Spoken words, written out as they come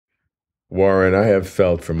Warren, I have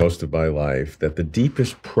felt for most of my life that the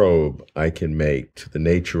deepest probe I can make to the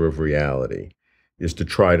nature of reality is to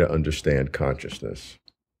try to understand consciousness.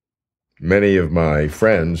 Many of my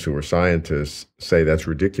friends who are scientists say that's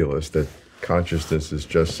ridiculous, that consciousness is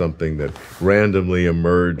just something that randomly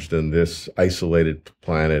emerged in this isolated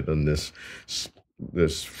planet and this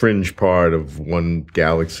fringe part of one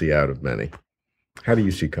galaxy out of many. How do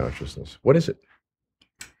you see consciousness? What is it?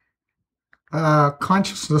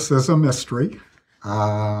 Consciousness is a mystery.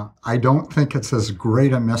 I don't think it's as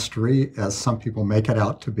great a mystery as some people make it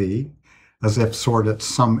out to be, as if sort of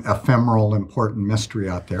some ephemeral, important mystery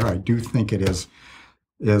out there. I do think it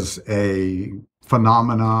is a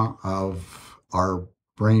phenomena of our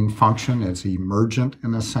brain function. It's emergent,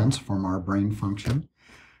 in a sense, from our brain function.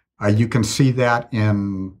 You can see that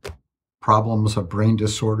in problems of brain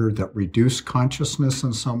disorder that reduce consciousness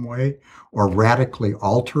in some way or radically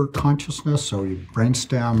alter consciousness. So your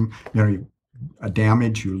brainstem,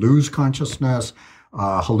 damage, you lose consciousness.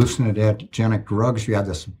 Hallucinogenic drugs, you have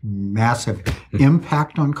this massive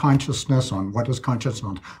impact on consciousness, on what is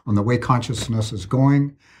consciousness, on the way consciousness is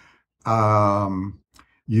going.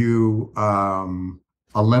 You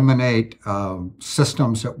eliminate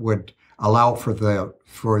systems that would allow for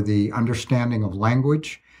the understanding of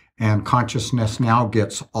language, and consciousness now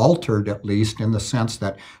gets altered, at least in the sense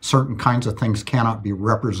that certain kinds of things cannot be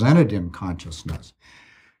represented in consciousness.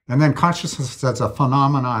 And then consciousness as a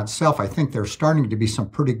phenomenon itself, I think there's starting to be some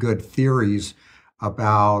pretty good theories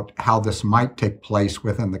about how this might take place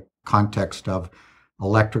within the context of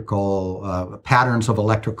electrical patterns of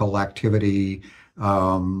electrical activity,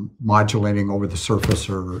 modulating over the surface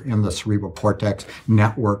or in the cerebral cortex,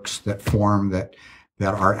 networks that form that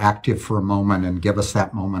are active for a moment and give us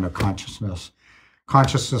that moment of consciousness.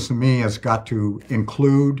 Consciousness to me has got to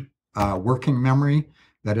include working memory.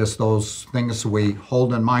 That is, those things we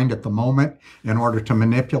hold in mind at the moment in order to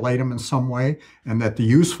manipulate them in some way, and that the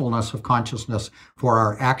usefulness of consciousness for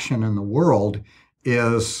our action in the world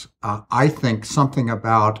is, I think, something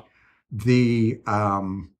about the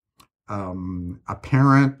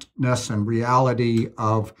apparentness and reality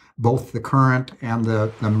of both the current and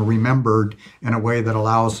the remembered in a way that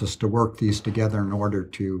allows us to work these together in order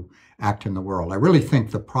to act in the world. I really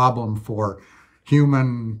think the problem for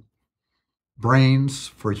human brains,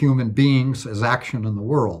 for human beings, is action in the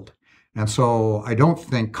world. And so I don't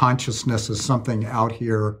think consciousness is something out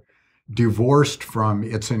here divorced from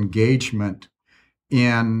its engagement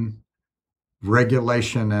in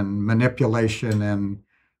regulation and manipulation and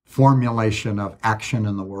formulation of action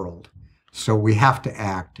in the world. So we have to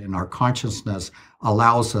act, and our consciousness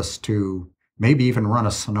allows us to maybe even run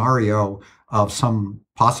a scenario of some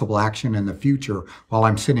possible action in the future while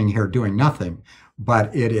I'm sitting here doing nothing.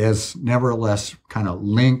 But it is nevertheless kind of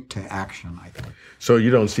linked to action, I think. So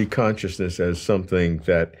you don't see consciousness as something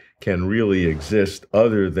that can really exist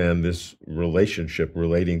other than this relationship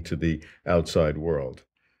relating to the outside world?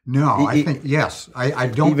 No, I think, yes. I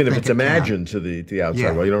don't even think if it's imagined to the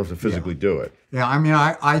outside world, you don't have to physically do it. Yeah, I mean,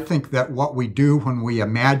 I think that what we do when we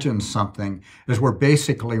imagine something is we're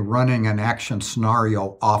basically running an action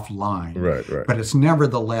scenario offline. Right. But it's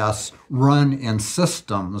nevertheless run in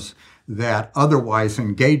systems that otherwise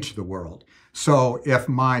engage the world. So if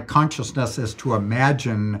my consciousness is to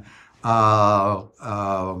imagine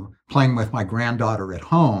playing with my granddaughter at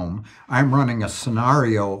home, I'm running a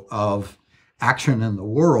scenario of action in the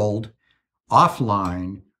world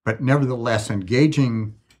offline, but nevertheless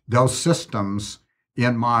engaging those systems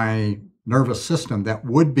in my nervous system that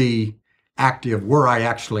would be active were I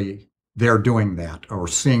actually there doing that, or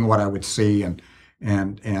seeing what I would see and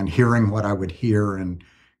hearing what I would hear and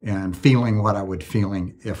feeling what I would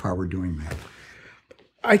feeling if I were doing that.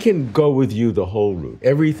 I can go with you the whole route.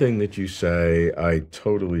 Everything that you say, I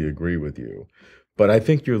totally agree with you. But I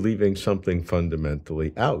think you're leaving something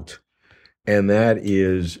fundamentally out. And that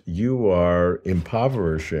is, you are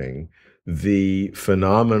impoverishing the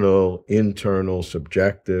phenomenal, internal,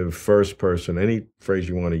 subjective, first person, any phrase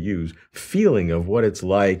you want to use, feeling of what it's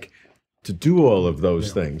like to do all of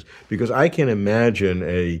those things. Because I can imagine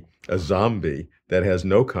a zombie that has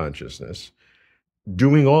no consciousness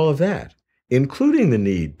doing all of that, including the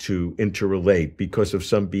need to interrelate because of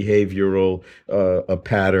some behavioral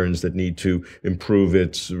patterns that need to improve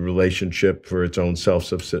its relationship for its own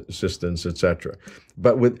self-subsistence, etc.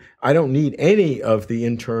 But I don't need any of the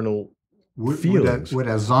internal feelings. Would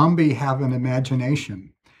a zombie have an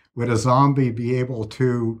imagination? Would a zombie be able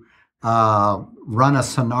to run a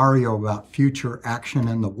scenario about future action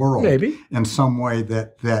in the world? Maybe. In some way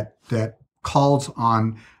that calls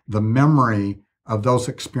on the memory of those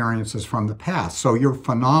experiences from the past. So your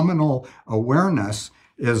phenomenal awareness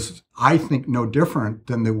is, I think, no different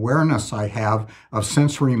than the awareness I have of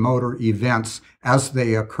sensory motor events as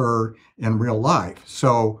they occur in real life.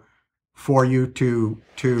 So for you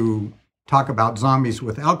to talk about zombies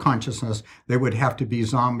without consciousness, they would have to be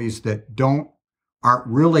zombies that aren't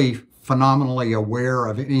really phenomenally aware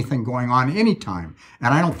of anything going on anytime.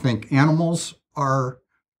 And I don't think animals are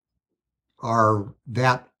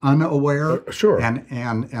that unaware. Sure.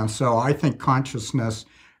 And so I think consciousness,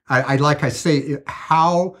 I like I say,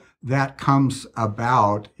 how that comes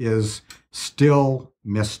about is still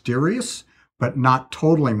mysterious, but not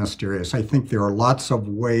totally mysterious. I think there are lots of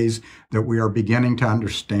ways that we are beginning to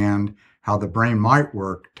understand how the brain might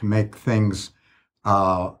work to make things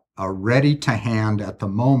ready to hand at the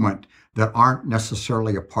moment that aren't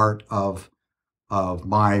necessarily a part of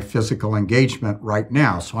my physical engagement right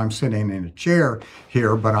now. So I'm sitting in a chair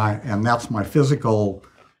here, and that's my physical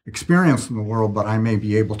experience in the world, but I may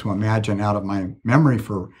be able to imagine out of my memory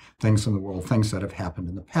for things in the world, things that have happened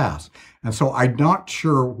in the past. And so I'm not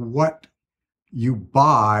sure what you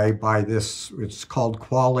buy by this, it's called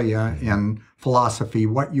qualia in philosophy,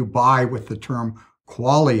 what you buy with the term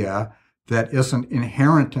qualia that isn't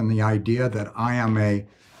inherent in the idea that I am a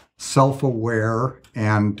self-aware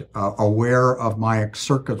and aware of my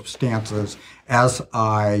circumstances as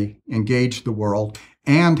I engage the world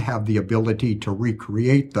and have the ability to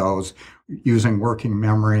recreate those using working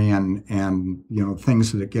memory and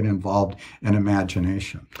things that get involved in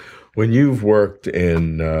imagination. When you've worked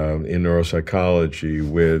in neuropsychology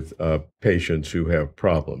with patients who have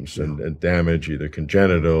problems and damage, either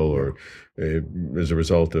congenital or as a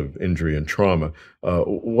result of injury and trauma,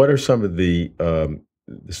 what are some of the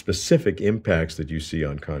specific impacts that you see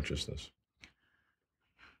on consciousness?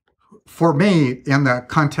 For me, in the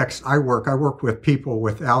context I work with people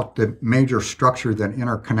without the major structure that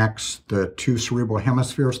interconnects the two cerebral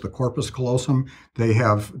hemispheres, the corpus callosum. They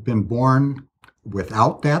have been born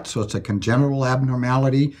without that, so it's a congenital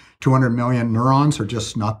abnormality. 200 million neurons are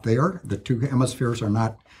just not there. The two hemispheres are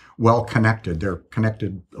not well connected. They're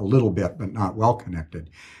connected a little bit, but not well connected.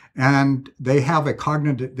 And they have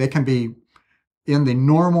they can be in the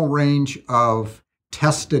normal range of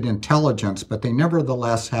tested intelligence, but they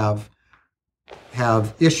nevertheless have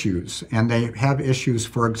issues. And they have issues,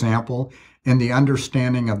 for example, in the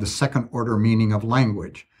understanding of the second order meaning of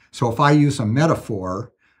language. So if I use a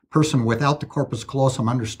metaphor, a person without the corpus callosum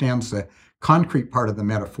understands the concrete part of the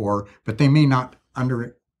metaphor, but they may not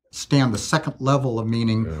understand the second level of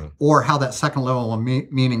meaning or how that second level of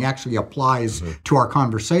meaning actually applies to our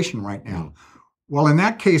conversation right now. Well, in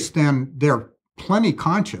that case, then they're plenty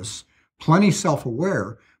conscious, plenty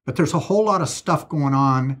self-aware, but there's a whole lot of stuff going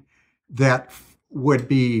on that would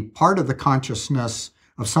be part of the consciousness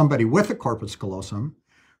of somebody with a corpus callosum,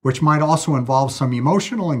 which might also involve some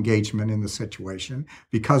emotional engagement in the situation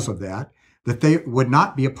because of that they would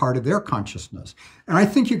not be a part of their consciousness. And I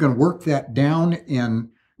think you can work that down in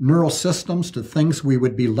neural systems to things we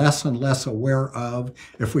would be less and less aware of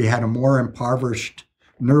if we had a more impoverished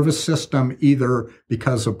nervous system, either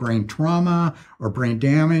because of brain trauma or brain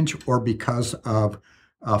damage or because of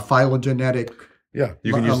phylogenetic. Yeah,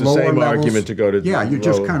 you can use the same argument to go to. Yeah, you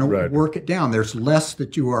just kind of work it down. There's less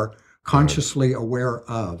that you are consciously aware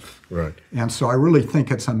of. Right. And so I really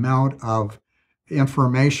think it's amount of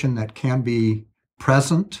information that can be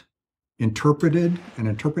present, interpreted, an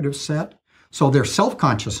interpretive set. So their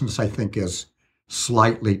self-consciousness, I think, is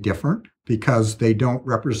slightly different because they don't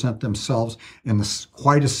represent themselves in this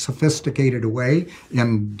quite as sophisticated a way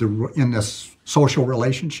in this social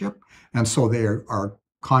relationship. And so they are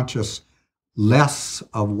conscious less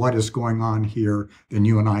of what is going on here than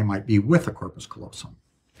you and I might be with a corpus callosum.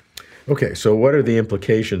 Okay, so what are the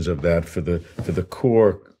implications of that for the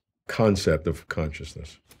core concept of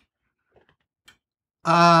consciousness?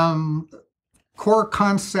 Core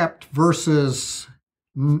concept versus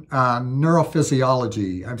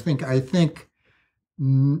neurophysiology. I think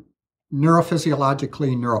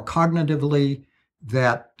neurophysiologically, neurocognitively,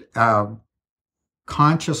 that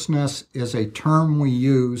consciousness is a term we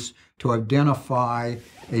use to identify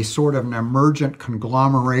a sort of an emergent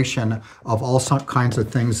conglomeration of all kinds of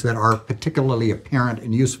things that are particularly apparent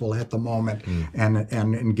and useful at the moment and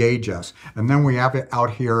engage us. And then we have it out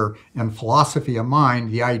here in philosophy of mind,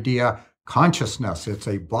 the idea consciousness, it's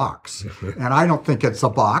a box. And I don't think it's a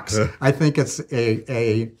box. I think it's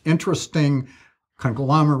a interesting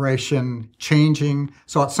conglomeration changing.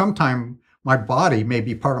 So at some time, my body may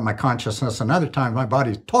be part of my consciousness. Another time, my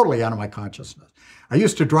body's totally out of my consciousness. I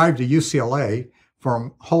used to drive to UCLA for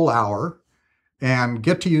a whole hour and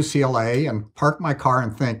get to UCLA and park my car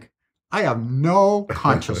and think, I have no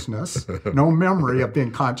consciousness, no memory of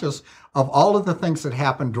being conscious. of all of the things that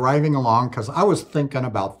happened driving along, because I was thinking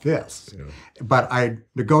about this, but I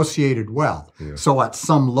negotiated well. Yeah. So at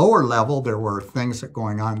some lower level, there were things that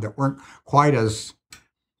going on that weren't quite as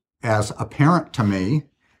apparent to me,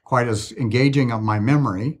 quite as engaging of my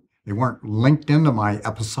memory. They weren't linked into my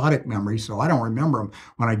episodic memory, so I don't remember them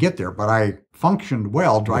when I get there. But I functioned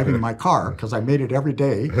well driving my car because I made it every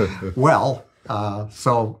day well.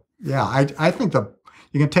 So yeah, I think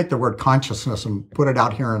you can take the word consciousness and put it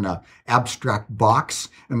out here in an abstract box,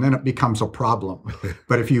 and then it becomes a problem.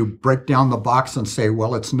 But if you break down the box and say,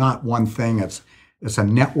 well, it's not one thing, it's a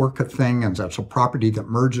network of things, and it's a property that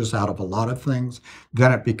merges out of a lot of things,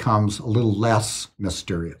 then it becomes a little less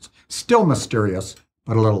mysterious. Still mysterious,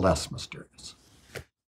 but a little less mysterious.